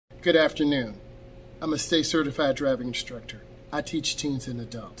Good afternoon. I'm a state certified driving instructor. I teach teens and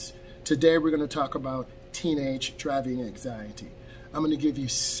adults. Today we're going to talk about teenage driving anxiety. I'm going to give you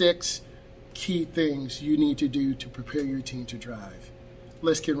 6 key things you need to do to prepare your teen to drive.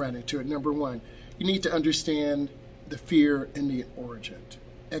 Let's get right into it. Number 1, you need to understand the fear and the origin.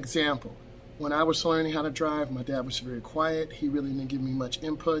 Example, when I was learning how to drive, my dad was very quiet. He really didn't give me much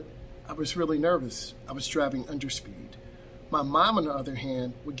input. I was really nervous. I was driving under speed. My mom, on the other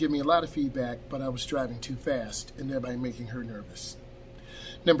hand, would give me a lot of feedback, but I was driving too fast and thereby making her nervous.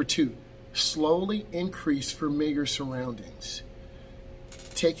 Number 2, slowly increase familiar surroundings.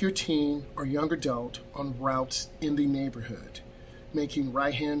 Take your teen or young adult on routes in the neighborhood, making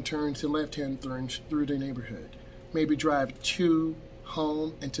right-hand turns and left-hand turns through the neighborhood. Maybe drive to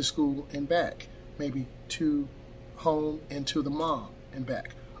home and to school and back. Maybe to home and to the mall and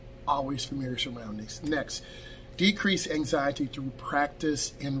back. Always familiar surroundings. Next, decrease anxiety through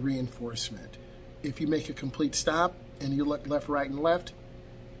practice and reinforcement. If you make a complete stop and you look left, right, and left,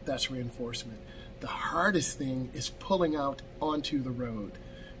 that's reinforcement. The hardest thing is pulling out onto the road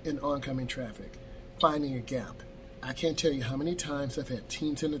in oncoming traffic, finding a gap. I can't tell you how many times I've had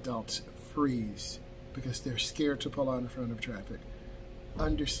teens and adults freeze because they're scared to pull out in front of traffic.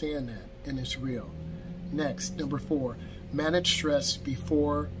 Understand that, and it's real. Next, number 4, manage stress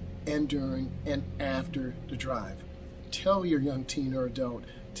before and during and after the drive. Tell your young teen or adult,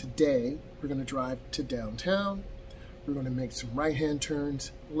 today we're going to drive to downtown. We're going to make some right-hand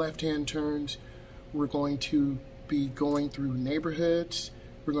turns, left-hand turns. We're going to be going through neighborhoods.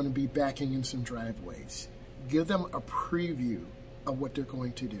 We're going to be backing in some driveways. Give them a preview of what they're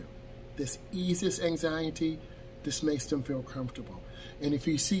going to do. This eases anxiety. This makes them feel comfortable. And if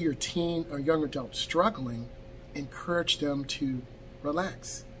you see your teen or young adult struggling, encourage them to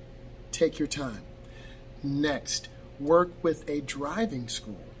relax. Take your time. Next, work with a driving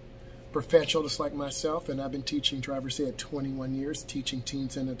school. Professionals like myself, and I've been teaching driver's ed 21 years, teaching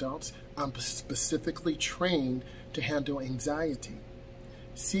teens and adults. I'm specifically trained to handle anxiety.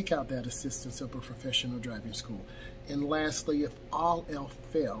 Seek out that assistance of a professional driving school. And lastly, if all else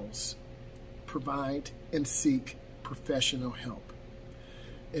fails, provide and seek professional help.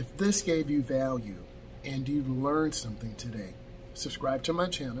 If this gave you value and you learned something today, subscribe to my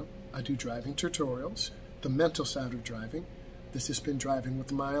channel. I do driving tutorials, the mental side of driving. This has been Driving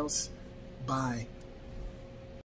with Miles. Bye.